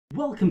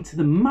welcome to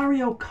the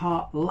Mario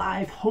Kart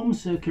live home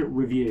circuit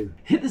review.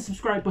 Hit the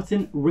subscribe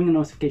button, ring the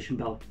notification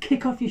bell,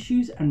 kick off your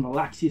shoes and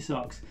relax your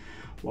socks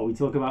while we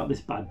talk about this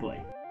bad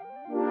boy.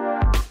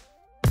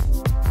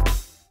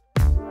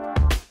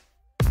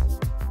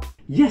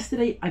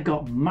 Yesterday I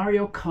got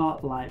Mario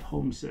Kart live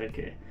home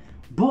circuit,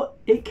 but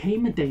it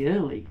came a day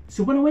early.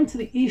 So when I went to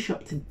the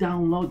eShop to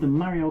download the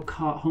Mario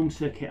Kart home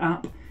circuit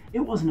app, it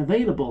wasn't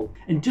available.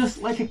 And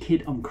just like a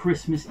kid on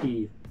Christmas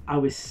Eve, I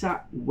was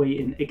sat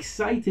waiting,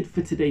 excited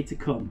for today to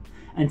come.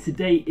 And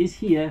today is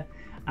here,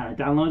 and I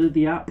downloaded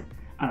the app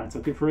and I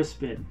took it for a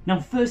spin. Now,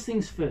 first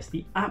things first,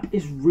 the app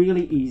is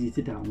really easy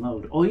to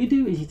download. All you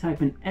do is you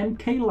type in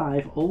MK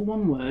Live, all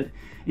one word,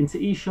 into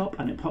eShop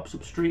and it pops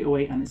up straight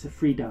away and it's a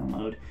free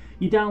download.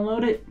 You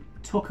download it,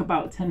 took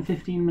about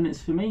 10-15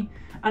 minutes for me,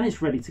 and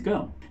it's ready to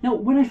go. Now,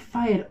 when I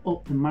fired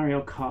up the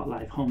Mario Kart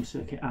Live home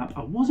circuit app,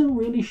 I wasn't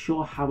really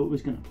sure how it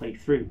was going to play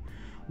through.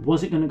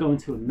 Was it going to go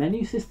into a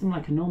menu system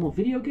like a normal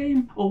video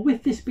game? Or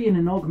with this being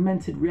an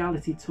augmented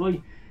reality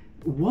toy,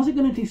 was it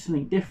going to do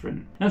something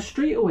different? Now,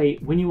 straight away,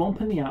 when you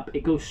open the app,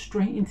 it goes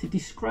straight into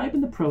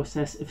describing the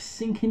process of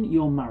syncing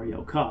your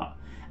Mario Kart.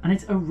 And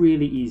it's a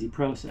really easy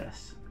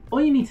process.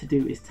 All you need to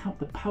do is tap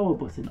the power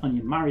button on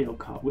your Mario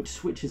Kart, which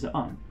switches it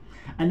on.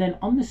 And then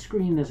on the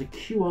screen, there's a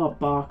QR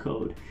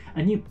barcode,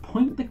 and you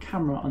point the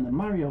camera on the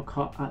Mario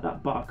Kart at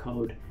that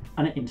barcode,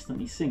 and it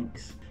instantly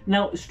syncs.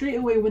 Now, straight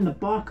away when the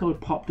barcode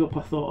popped up,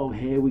 I thought, oh,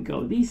 here we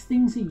go. These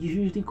things are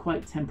usually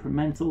quite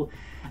temperamental,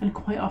 and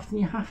quite often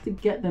you have to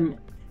get them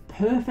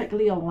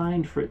perfectly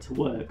aligned for it to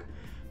work.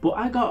 But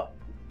I got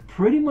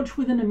pretty much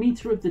within a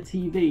meter of the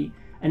TV,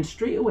 and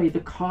straight away the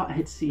kart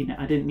had seen it.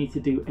 I didn't need to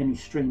do any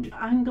strange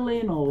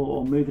angling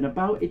or moving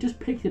about. It just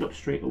picked it up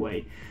straight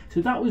away.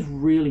 So that was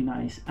really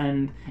nice,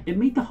 and it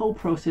made the whole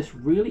process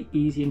really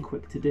easy and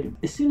quick to do.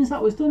 As soon as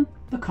that was done,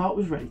 the kart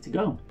was ready to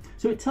go.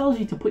 So it tells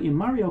you to put your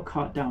Mario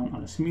Kart down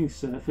on a smooth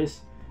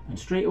surface, and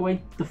straight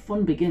away the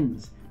fun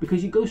begins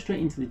because you go straight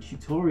into the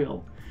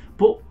tutorial.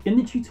 But in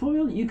the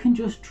tutorial you can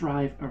just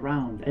drive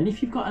around, and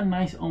if you've got a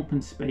nice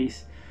open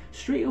space,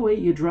 straight away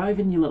you're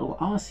driving your little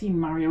RC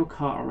Mario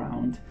Kart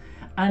around,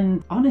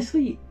 and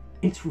honestly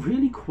it's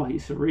really quite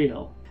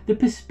surreal. The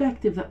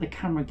perspective that the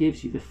camera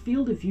gives you, the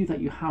field of view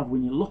that you have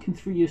when you're looking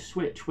through your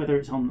Switch, whether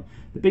it's on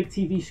the big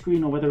TV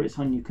screen or whether it's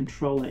on your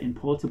controller in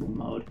portable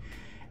mode,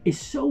 is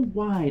so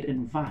wide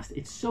and vast,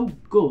 it's so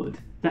good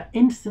that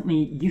instantly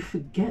you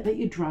forget that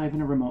you're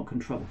driving a remote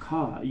control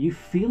car. You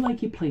feel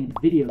like you're playing a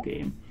video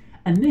game,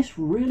 and this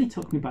really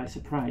took me by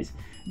surprise.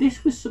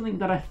 This was something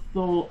that I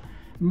thought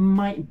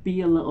might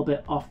be a little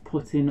bit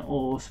off-putting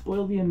or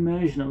spoil the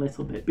immersion a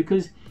little bit,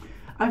 because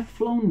I've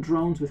flown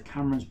drones with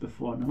cameras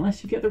before, and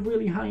unless you get the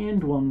really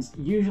high-end ones,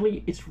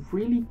 usually it's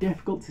really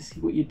difficult to see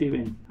what you're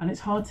doing, and it's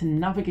hard to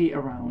navigate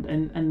around,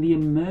 and the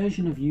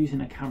immersion of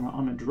using a camera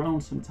on a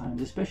drone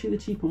sometimes, especially the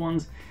cheaper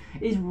ones,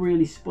 is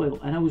really spoiled.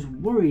 And I was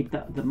worried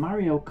that the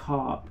Mario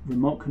Kart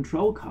remote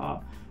control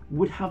car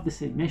would have the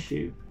same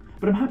issue.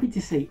 But I'm happy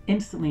to say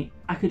instantly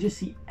I could just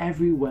see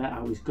everywhere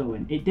I was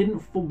going. It didn't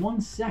for 1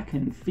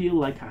 second feel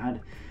like I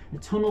had a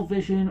tunnel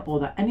vision or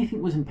that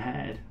anything was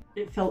impaired.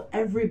 It felt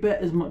every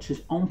bit as much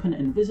as open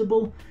and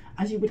visible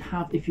as you would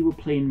have if you were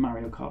playing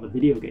Mario Kart the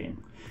video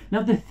game.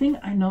 Now, the thing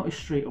I noticed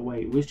straight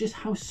away was just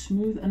how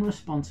smooth and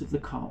responsive the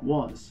kart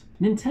was.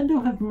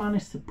 Nintendo have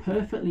managed to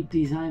perfectly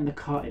design the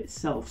kart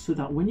itself so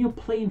that when you're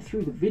playing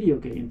through the video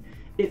game,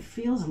 it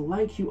feels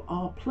like you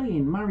are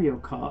playing Mario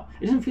Kart.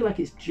 It doesn't feel like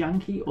it's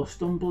janky or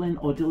stumbling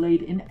or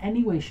delayed in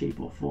any way, shape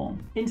or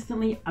form.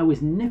 Instantly, I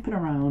was nipping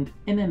around,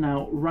 in and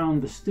out,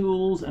 around the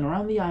stools and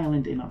around the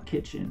island in our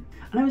kitchen.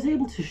 And I was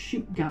able to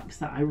shoot gaps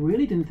that I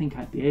really didn't think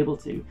I'd be able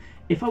to.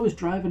 If I was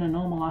driving a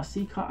normal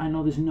RC car, I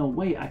know there's no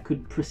way I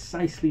could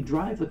precisely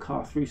drive the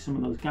car through some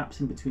of those gaps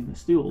in between the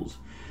stools.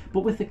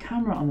 But with the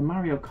camera on the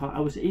Mario Kart, I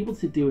was able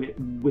to do it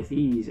with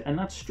ease, and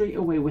that's straight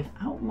away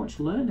without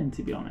much learning,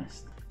 to be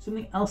honest.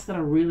 Something else that I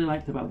really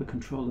liked about the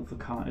control of the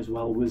kart as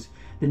well was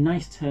the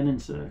nice turning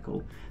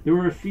circle. There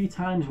were a few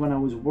times when I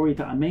was worried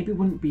that I maybe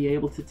wouldn't be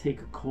able to take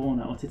a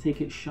corner or to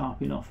take it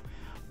sharp enough,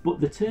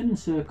 but the turning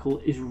circle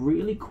is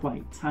really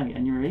quite tight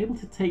and you're able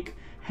to take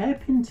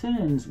hairpin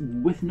turns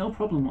with no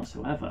problem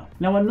whatsoever.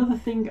 Now, another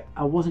thing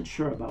I wasn't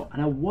sure about,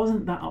 and I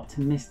wasn't that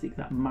optimistic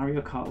that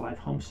Mario Kart Live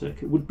home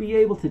circuit would be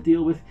able to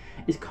deal with,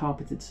 is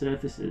carpeted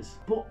surfaces.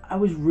 But I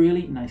was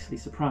really nicely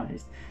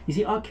surprised. You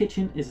see, our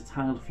kitchen is a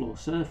tiled floor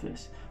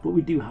surface, but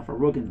we do have a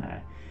rug in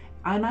there.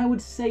 And I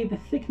would say the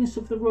thickness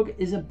of the rug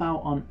is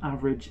about on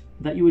average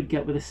that you would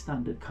get with a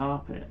standard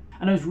carpet.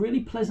 And I was really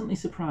pleasantly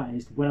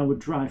surprised when I would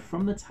drive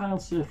from the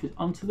tiled surface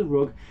onto the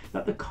rug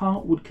that the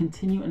kart would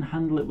continue and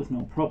handle it with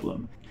no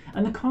problem.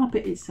 And the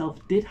carpet itself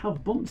did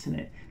have bumps in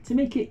it to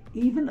make it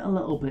even a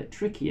little bit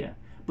trickier.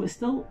 but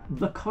still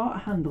the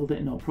kart handled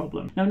it no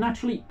problem. Now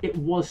naturally it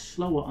was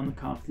slower on the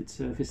carpeted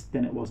surface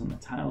than it was on the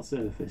tile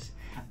surface,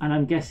 and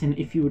I'm guessing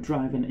if you were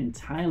driving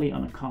entirely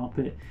on a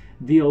carpet,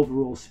 the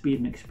overall speed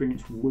and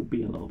experience would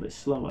be a little bit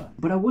slower.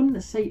 But I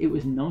wouldn't say it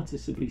was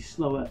noticeably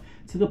slower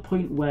to the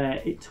point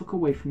where it took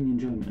away from the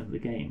enjoyment of the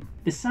game.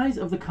 The size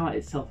of the kart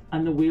itself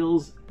and the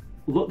wheels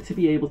look to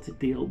be able to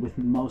deal with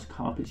most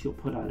carpets you'll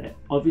put at it,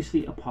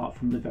 obviously apart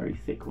from the very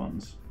thick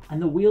ones.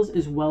 And the wheels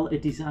as well are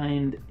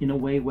designed in a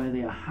way where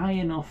they are high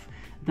enough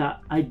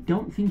that I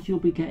don't think you'll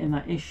be getting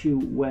that issue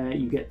where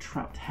you get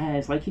trapped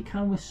hairs like you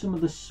can with some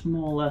of the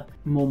smaller,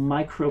 more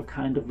micro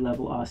kind of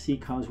level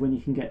RC cars, when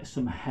you can get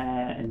some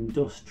hair and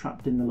dust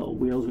trapped in the little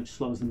wheels, which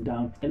slows them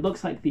down. It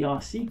looks like the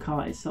RC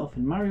car itself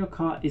in Mario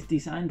Kart is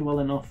designed well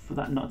enough for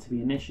that not to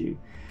be an issue.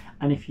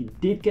 And if you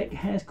did get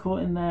hairs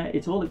caught in there,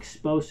 it's all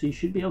exposed, so you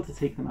should be able to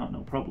take them out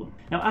no problem.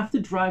 Now, after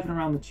driving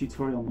around the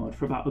tutorial mode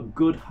for about a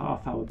good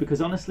half hour,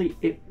 because honestly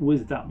it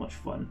was that much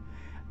fun,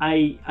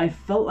 I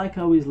felt like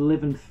I was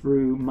living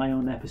through my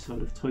own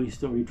episode of Toy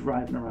Story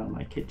driving around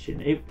my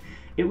kitchen.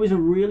 It was a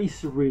really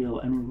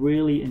surreal and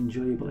really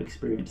enjoyable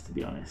experience, to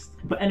be honest.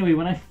 But anyway,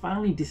 when I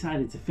finally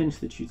decided to finish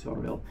the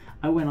tutorial,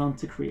 I went on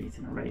to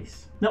creating a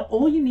race. Now,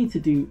 all you need to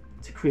do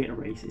to create a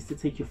race is to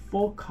take your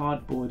 4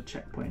 cardboard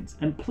checkpoints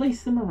and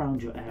place them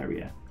around your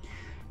area.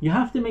 You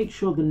have to make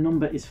sure the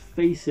number is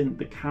facing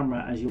the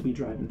camera as you'll be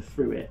driving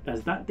through it,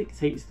 as that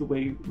dictates the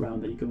way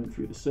around that you're going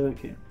through the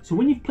circuit. So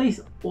when you've placed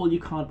all your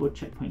cardboard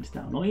checkpoints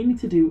down, all you need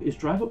to do is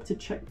drive up to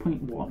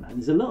checkpoint 1, and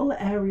there's a little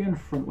area in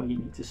front where you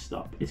need to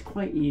stop. It's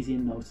quite easy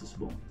and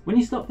noticeable. When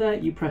you stop there,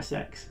 you press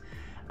X,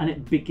 and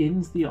it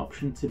begins the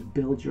option to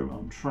build your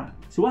own track.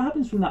 So what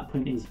happens from that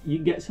point is you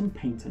get some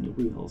paint on your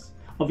wheels.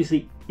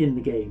 Obviously in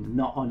the game,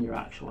 not on your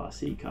actual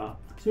RC car.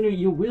 So anyway,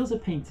 your wheels are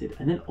painted,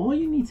 and then all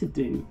you need to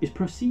do is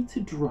proceed to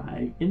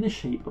drive in the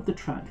shape of the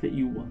track that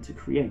you want to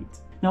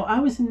create. Now, I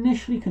was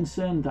initially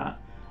concerned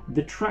that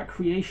the track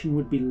creation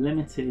would be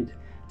limited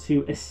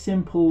to a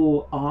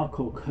simple arc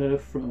or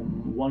curve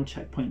from one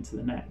checkpoint to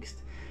the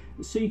next.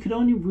 So you could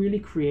only really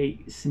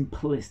create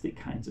simplistic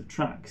kinds of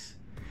tracks.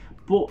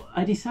 But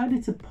I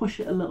decided to push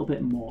it a little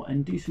bit more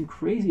and do some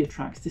crazier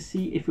tracks to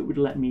see if it would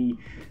let me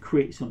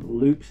create some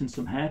loops and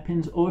some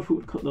hairpins, or if it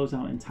would cut those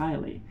out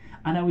entirely.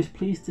 And I was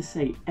pleased to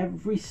say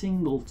every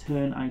single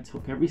turn I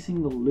took, every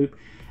single loop,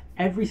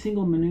 every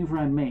single maneuver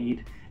I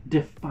made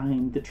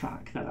defined the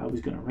track that I was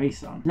going to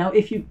race on. Now,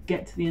 if you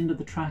get to the end of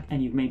the track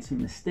and you've made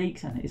some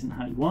mistakes and it isn't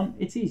how you want,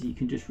 it's easy, you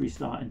can just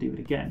restart and do it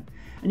again.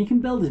 And you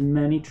can build as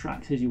many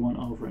tracks as you want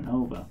over and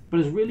over. But I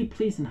was really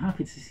pleased and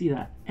happy to see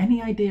that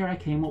any idea I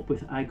came up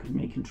with, I could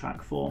make in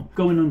track form.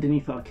 Going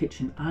underneath our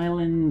kitchen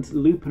island,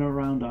 looping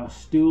around our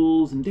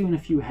stools, and doing a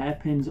few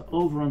hairpins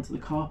over onto the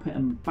carpet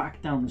and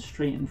back down the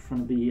straight in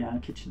front of the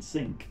kitchen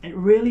sink. It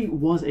really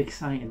was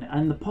exciting,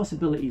 and the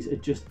possibilities are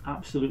just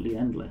absolutely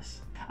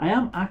endless. I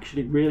am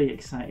actually really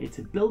excited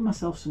to build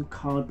myself some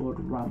cardboard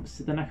ramps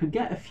so then I could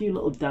get a few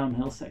little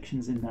downhill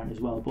sections in there as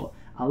well, but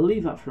I'll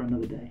leave that for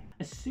another day.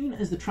 As soon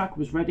as the track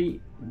was ready,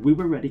 we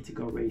were ready to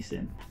go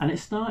racing, and it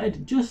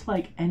started just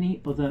like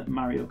any other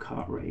Mario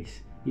Kart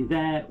race. You're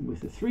there with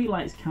the 3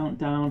 lights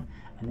countdown,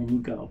 and then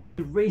you go.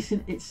 The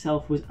racing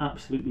itself was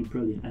absolutely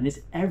brilliant, and it's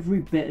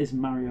every bit as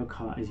Mario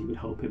Kart as you would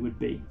hope it would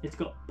be. It's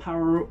got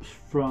power-ups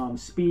from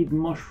speed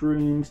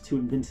mushrooms to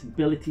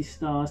invincibility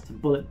stars to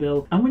bullet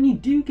bill, and when you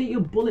do get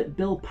your bullet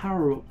bill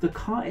power-up, the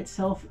car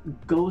itself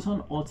goes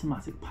on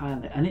automatic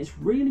pilot, and it's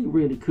really,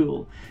 really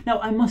cool. Now,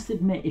 I must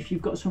admit, if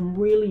you've got some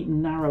really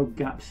narrow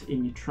gaps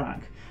in your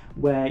track,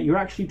 where you're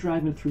actually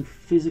driving through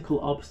physical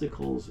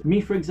obstacles.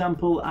 Me, for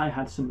example, I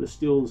had some of the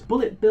stools.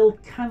 Bullet bill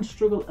can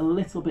struggle a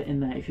little bit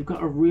in there if you've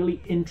got a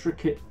really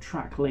intricate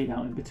track laid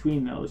out in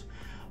between those.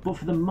 But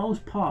for the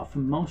most part, for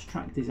most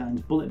track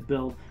designs, bullet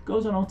bill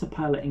goes on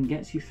autopilot and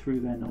gets you through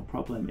there no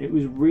problem. It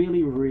was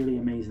really, really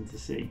amazing to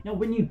see. Now,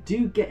 when you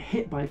do get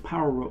hit by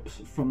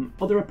power-ups from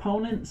other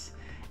opponents,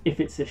 if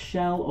it's a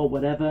shell or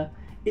whatever,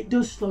 it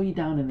does slow you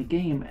down in the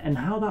game, and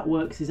how that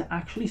works is it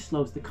actually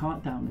slows the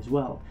kart down as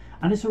well.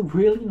 And it's a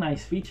really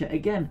nice feature.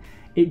 Again,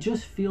 it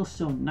just feels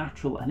so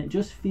natural and it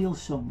just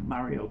feels so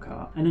Mario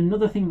Kart. And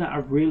another thing that I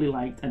really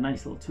liked, a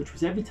nice little touch,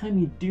 was every time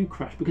you do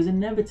crash, because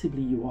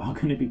inevitably you are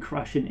going to be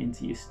crashing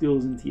into your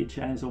stools, into your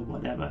chairs or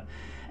whatever.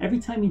 Every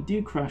time you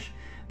do crash,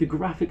 the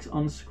graphics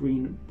on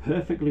screen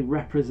perfectly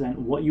represent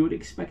what you would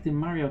expect in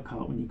Mario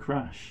Kart when you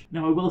crash.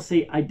 Now, I will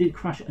say I did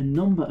crash a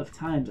number of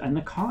times, and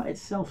the car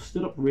itself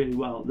stood up really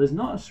well. There's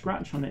not a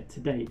scratch on it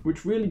to date,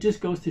 which really just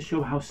goes to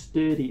show how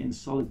sturdy and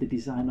solid the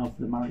design of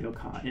the Mario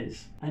Kart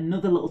is.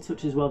 Another little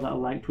touch as well that I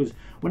liked was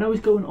when I was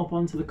going up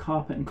onto the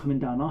carpet and coming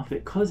down off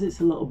it, because it's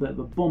a little bit of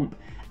a bump,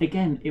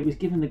 again, it was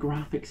giving the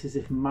graphics as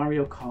if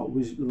Mario Kart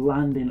was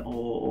landing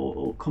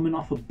or coming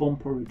off a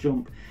bump or a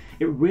jump.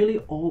 It really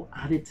all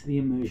added to the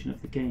immersion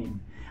of the game.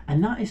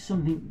 And that is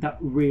something that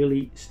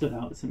really stood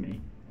out to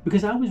me,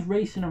 because I was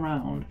racing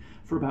around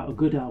for about a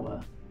good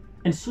hour,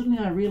 and suddenly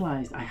I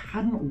realized I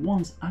hadn't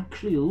once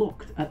actually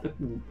looked at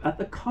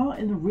the car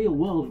in the real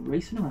world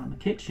racing around the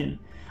kitchen.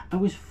 I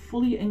was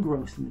fully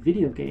engrossed in the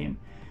video game.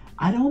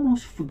 I'd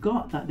almost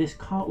forgot that this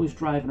kart was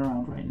driving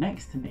around right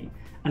next to me,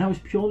 and I was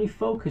purely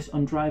focused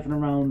on driving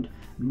around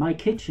my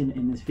kitchen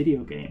in this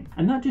video game.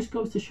 And that just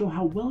goes to show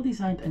how well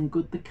designed and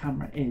good the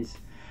camera is.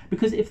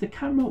 Because if the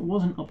camera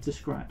wasn't up to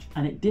scratch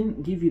and it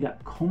didn't give you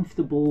that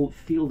comfortable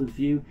field of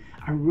view,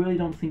 I really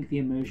don't think the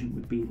immersion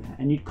would be there,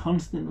 and you'd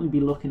constantly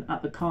be looking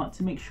at the kart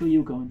to make sure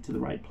you're going to the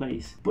right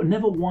place. But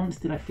never once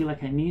did I feel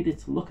like I needed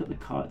to look at the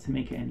kart to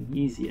make it any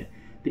easier.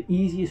 The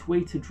easiest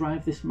way to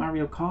drive this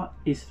Mario Kart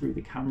is through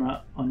the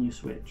camera on your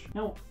Switch.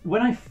 Now,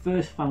 when I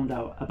first found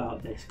out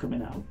about this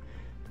coming out,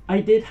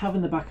 I did have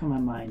in the back of my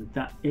mind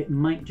that it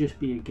might just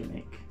be a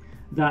gimmick,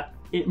 that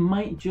it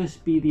might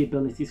just be the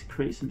ability to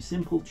create some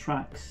simple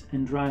tracks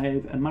and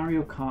drive a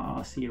Mario Kart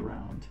RC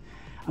around.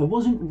 I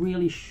wasn't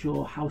really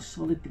sure how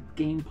solid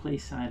the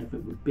gameplay side of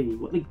it would be,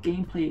 what the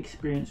gameplay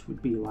experience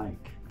would be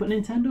like. But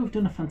Nintendo have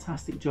done a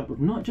fantastic job of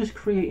not just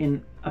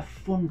creating a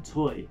fun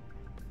toy,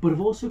 but of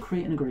also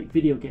creating a great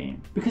video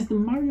game. Because the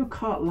Mario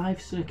Kart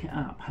Live Circuit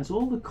app has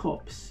all the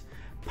cups,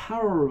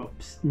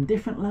 power-ups and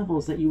different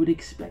levels that you would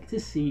expect to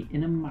see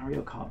in a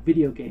Mario Kart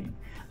video game.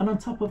 And on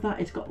top of that,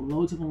 it's got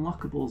loads of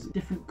unlockables,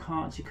 different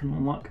karts you can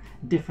unlock,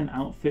 different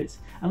outfits,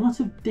 and lots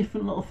of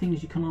different little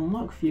things you can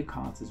unlock for your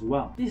karts as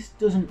well. This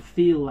doesn't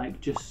feel like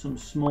just some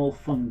small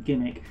fun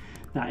gimmick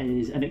that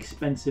is an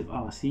expensive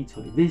RC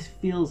toy. This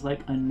feels like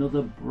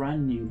another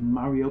brand new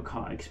Mario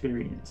Kart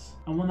experience,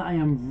 and one that I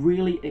am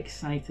really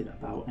excited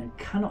about and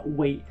cannot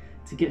wait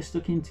to get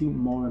stuck into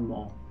more and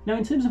more. Now,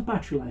 in terms of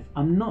battery life,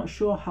 I'm not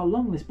sure how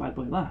long this bad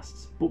boy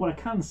lasts, but what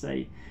I can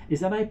say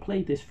is that I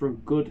played this for a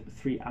good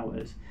 3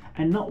 hours,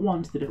 and not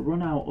once did it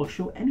run out or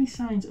show any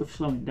signs of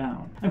slowing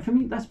down. And for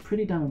me, that's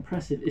pretty damn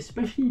impressive,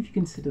 especially if you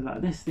consider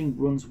that this thing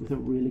runs with a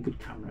really good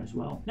camera as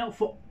well. Now,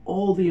 for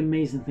all the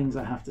amazing things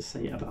I have to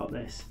say about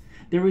this,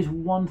 there is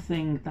one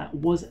thing that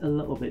was a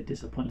little bit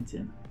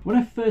disappointing. When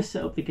I first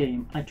set up the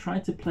game, I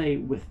tried to play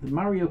with the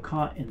Mario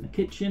Kart in the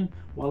kitchen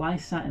while I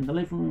sat in the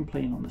living room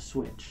playing on the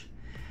Switch.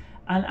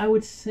 And I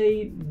would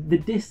say the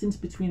distance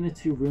between the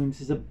two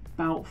rooms is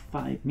about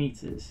 5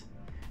 meters.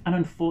 And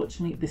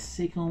unfortunately, the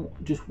signal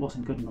just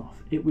wasn't good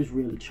enough. It was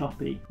really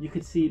choppy. You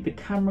could see the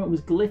camera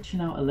was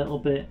glitching out a little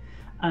bit,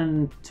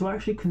 and to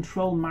actually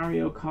control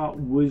Mario Kart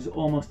was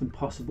almost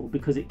impossible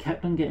because it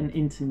kept on getting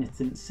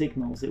intermittent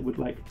signals. It would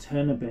like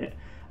turn a bit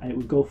and it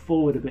would go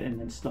forward a bit and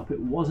then stop. It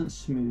wasn't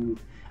smooth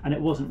and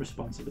it wasn't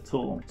responsive at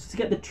all. So to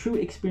get the true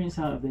experience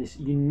out of this,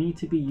 you need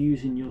to be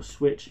using your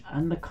Switch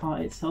and the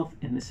kart itself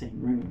in the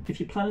same room. If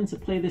you're planning to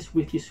play this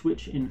with your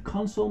Switch in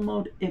console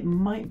mode, it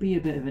might be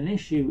a bit of an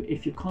issue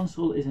if your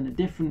console is in a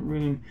different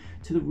room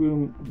to the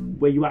room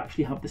where you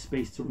actually have the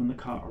space to run the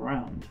kart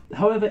around.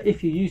 However,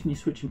 if you're using your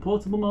Switch in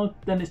portable mode,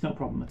 then it's no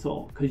problem at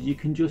all, because you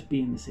can just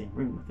be in the same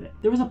room with it.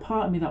 There is a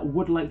part of me that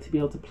would like to be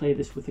able to play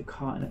this with the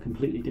kart in a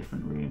completely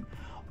different room,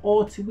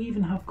 or to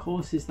even have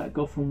courses that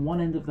go from one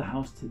end of the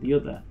house to the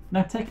other.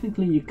 Now,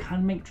 technically you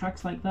can make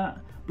tracks like that,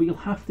 but you'll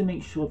have to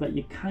make sure that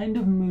you're kind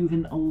of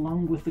moving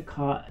along with the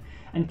kart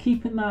and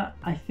keeping that,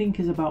 I think,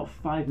 is about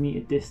 5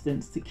 meter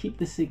distance to keep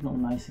the signal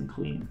nice and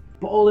clean.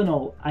 But all in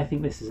all, I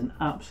think this is an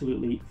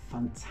absolutely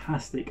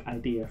fantastic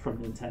idea from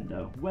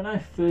Nintendo. When I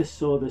first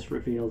saw this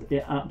revealed,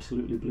 it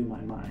absolutely blew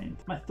my mind.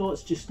 My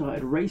thoughts just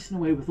started racing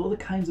away with all the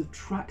kinds of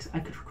tracks I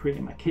could create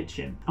in my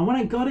kitchen. And when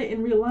I got it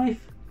in real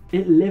life,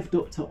 it lived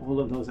up to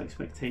all of those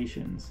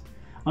expectations.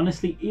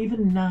 Honestly,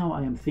 even now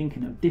I am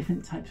thinking of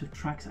different types of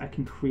tracks I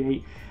can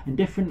create and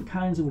different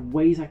kinds of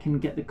ways I can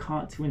get the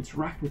kart to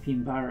interact with the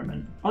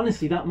environment.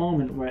 Honestly, that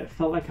moment where it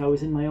felt like I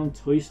was in my own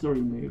Toy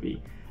Story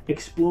movie,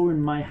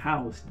 exploring my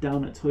house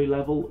down at toy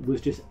level,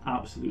 was just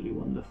absolutely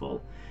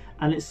wonderful.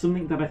 And it's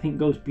something that I think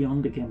goes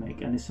beyond a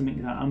gimmick, and it's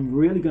something that I'm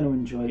really going to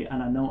enjoy,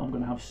 and I know I'm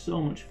going to have so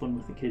much fun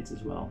with the kids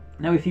as well.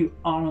 Now, if you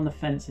are on the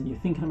fence and you're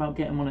thinking about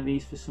getting one of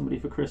these for somebody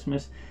for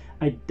Christmas,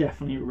 I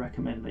definitely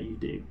recommend that you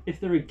do. If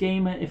they're a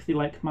gamer, if they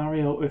like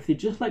Mario, or if they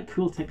just like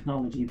cool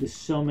technology, there's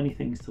so many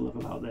things to love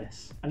about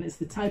this. And it's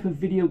the type of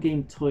video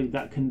game toy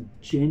that can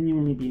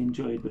genuinely be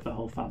enjoyed with the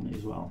whole family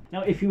as well.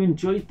 Now, if you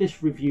enjoyed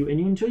this review and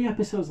you enjoy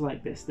episodes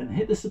like this, then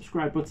hit the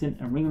subscribe button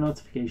and ring the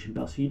notification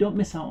bell so you don't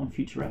miss out on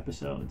future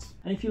episodes.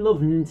 And if you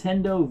love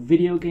Nintendo,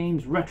 video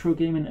games, retro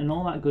gaming and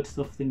all that good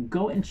stuff, then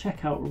go and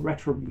check out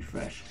Retro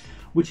Refresh,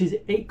 which is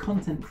 8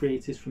 content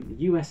creators from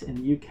the US and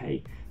the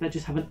UK that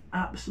just have an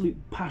absolute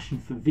passion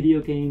for video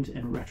games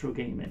and retro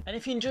gaming. And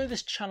if you enjoy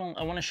this channel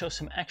and want to show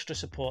some extra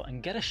support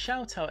and get a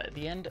shout out at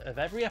the end of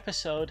every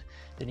episode,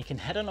 then you can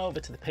head on over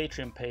to the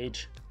Patreon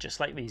page, just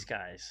like these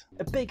guys.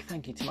 A big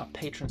thank you to my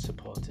Patreon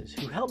supporters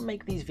who help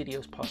make these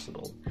videos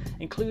possible,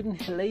 including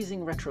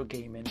Hilazing Retro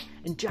Gaming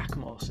and Jack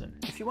Mawson.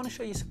 If you want to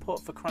show your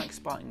support for Chronik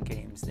Spartan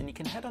games, then you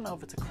can head on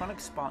over to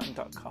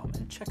chronicspartan.com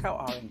and check out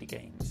our indie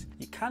games.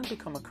 You can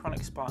become a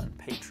Chronik Spartan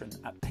patron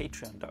at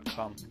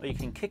patreon.com, or you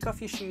can kick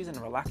off your shoes and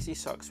relax your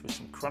socks with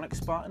some Chronik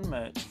Spartan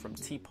merch from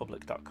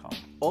tpublic.com.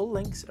 All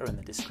links are in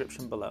the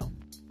description below.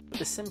 But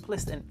the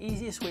simplest and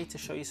easiest way to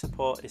show your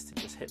support is to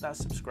just hit that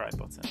subscribe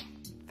button.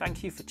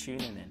 Thank you for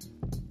tuning in.